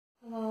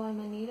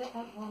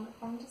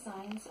Uniform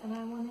Designs, and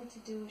I wanted to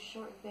do a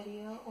short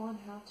video on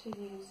how to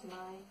use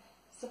my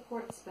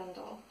support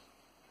spindle.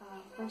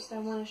 First I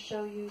want to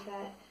show you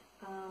that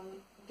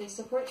the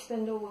support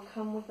spindle will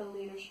come with a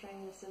leader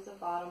string. This is a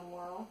bottom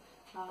whirl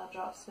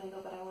drop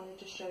spindle, but I wanted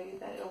to show you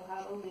that it will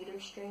have a leader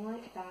string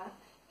like that,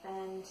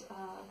 and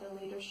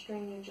the leader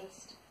string you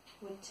just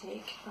would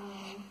take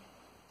and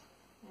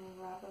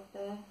wrap up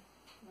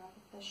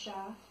the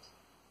shaft.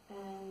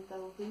 And the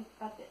loop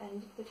at the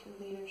end of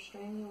the leader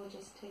string, you will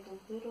just take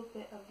a little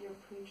bit of your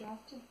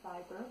pre-drafted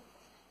fiber,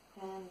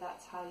 and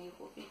that's how you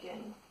will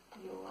begin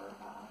your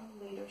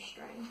leader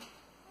string.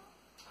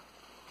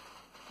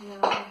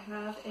 Now I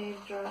have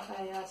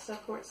a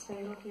support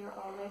spindle here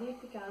already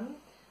begun.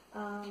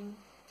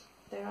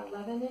 They're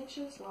 11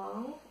 inches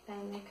long,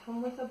 and they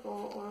come with a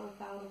bowl or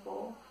without a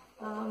bowl.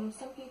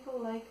 Some people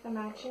like the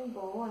matching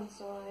bowl, and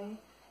so I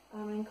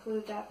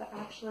include that, but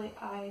actually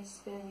I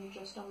spin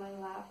just on my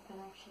lap, and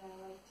actually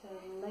I like to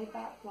lay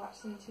back, watch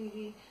some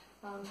TV,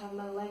 have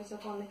my legs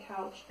up on the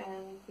couch,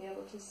 and be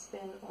able to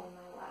spin on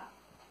my lap.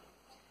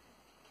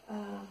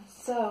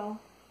 So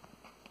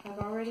I've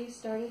already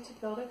started to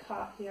build a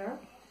cot here,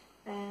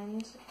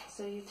 and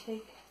so you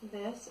take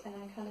this and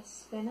I kind of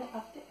spin it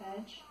up the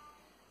edge,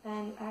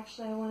 and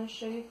actually I want to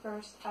show you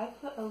first, I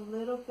put a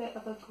little bit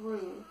of a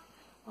groove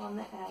on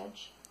the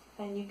edge,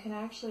 and you can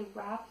actually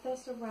wrap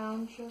this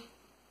around your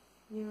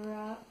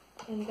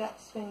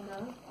index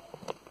finger,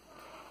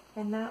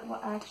 and that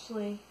will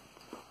actually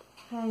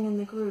hang in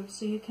the groove,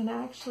 so you can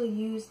actually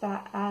use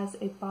that as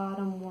a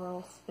bottom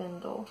whirl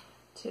spindle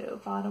too,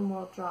 bottom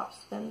whirl drop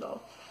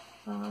spindle,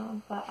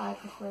 but I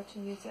prefer to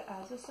use it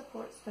as a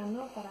support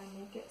spindle, but I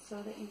make it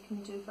so that you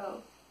can do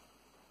both.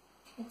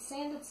 It's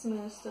sanded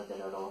smooth so that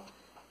it'll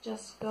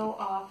just go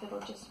off, it'll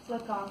just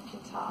flick off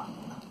the top.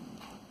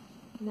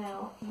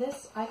 Now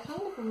this, I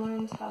kind of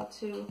learned how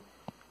to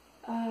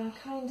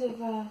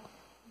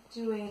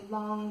do a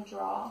long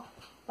draw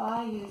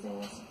by using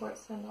a support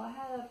spindle. I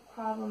had a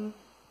problem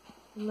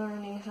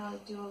learning how to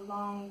do a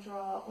long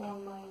draw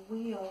on my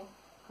wheel,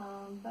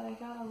 but I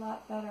got a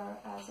lot better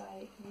as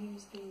I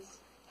used these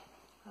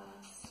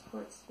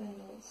support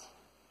spindles.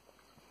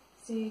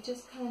 So you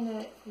just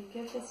you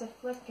give this a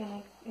flick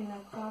in a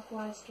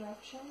clockwise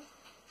direction,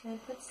 and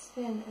it puts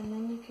spin, and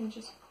then you can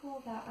just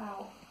pull that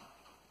out.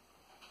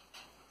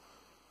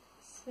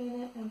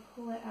 Spin it and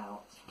pull it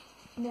out.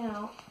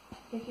 Now,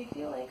 if you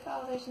feel like,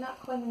 oh, there's not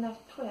quite enough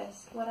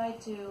twist, what I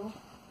do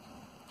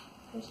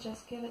is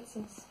just give it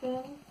some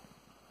spin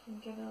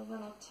and give it a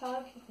little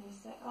tug, and you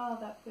say, oh,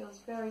 that feels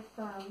very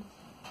firm.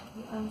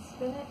 You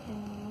unspin it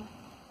and you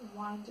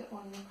wind it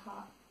on your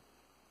cot.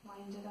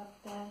 Wind it up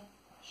the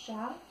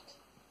shaft.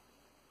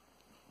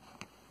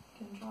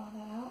 You can draw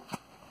that out.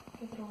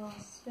 Give it a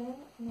little spin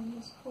and then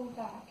just pull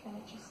back, and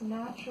it just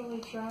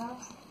naturally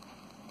drafts.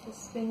 The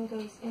spin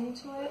goes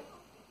into it.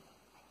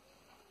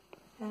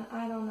 And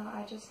I don't know,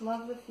 I just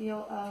love the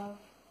feel of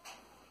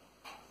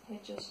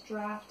it just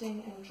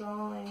drafting and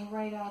drawing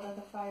right out of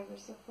the fiber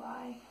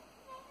supply.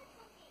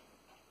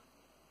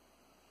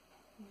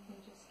 You can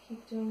just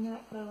keep doing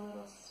that, put a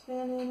little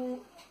spin in it.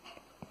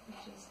 It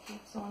just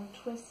keeps on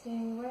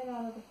twisting right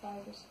out of the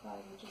fiber supply.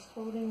 You're just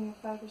holding your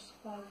fiber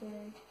supply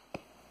very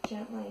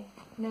gently.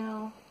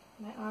 Now,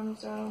 my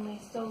arms are only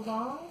so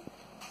long,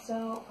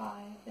 so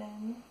I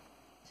then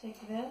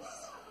take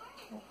this.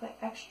 I put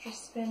extra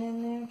spin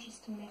in there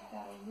just to make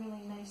that a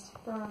really nice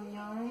firm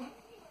yarn.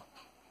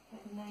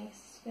 Put a nice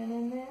spin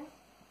in there.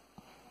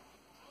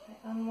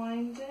 I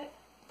unwind it,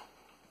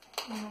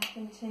 and I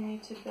continue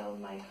to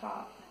build my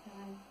cot.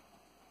 And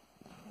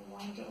I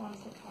wind it once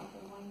the top,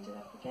 I wind it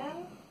up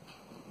again.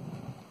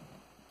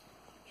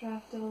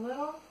 Draft it a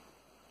little.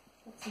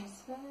 Put some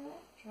spin in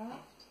it.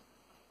 Draft.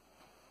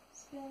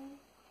 Spin.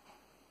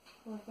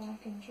 Pull it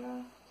back and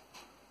draft.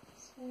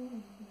 Spin, and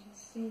you can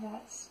just see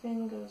that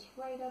spin goes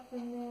right up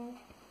in there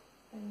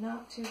and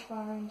not too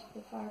far into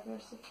the fiber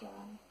supply.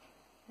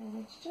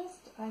 And it's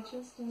just, I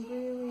just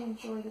really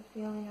enjoy the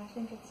feeling. I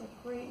think it's a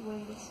great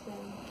way to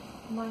spin.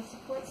 My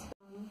support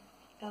spin,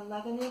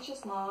 11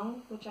 inches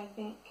long, which I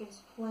think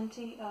gives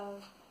plenty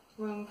of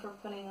room for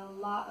putting a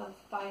lot of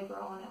fiber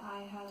on it.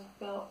 I have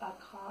built a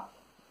cot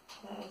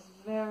that is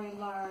very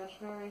large,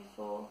 very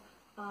full,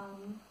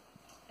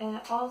 and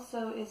it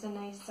also is a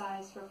nice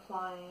size for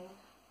plying.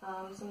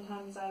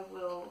 Sometimes I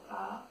will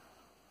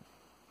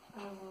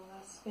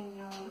spin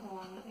yarn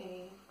on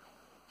a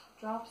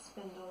drop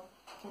spindle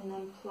and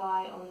then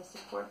ply on the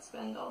support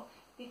spindle,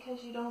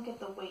 because you don't get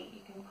the weight.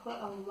 You can put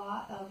a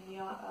lot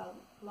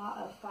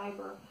of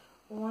fiber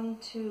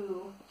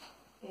onto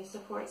a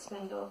support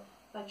spindle,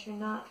 but you're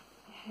not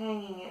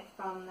hanging it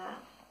from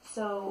that.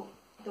 So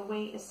the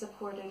weight is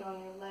supported on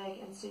your leg,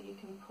 and so you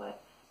can put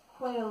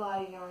quite a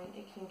lot of yarn.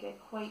 It can get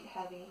quite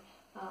heavy.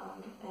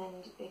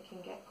 And it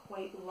can get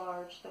quite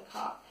large, the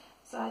cot.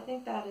 So I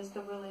think that is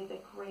really the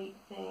great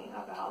thing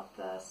about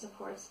the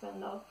support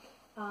spindle.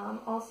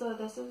 Also,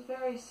 this is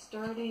very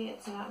sturdy.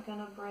 It's not going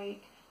to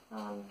break.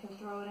 You can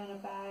throw it in a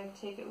bag,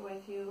 take it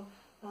with you,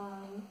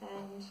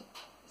 and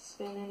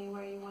spin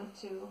anywhere you want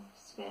to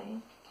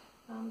spin.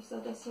 So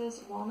this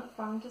is Walnut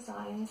Farm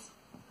Designs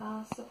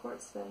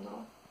support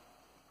spindle.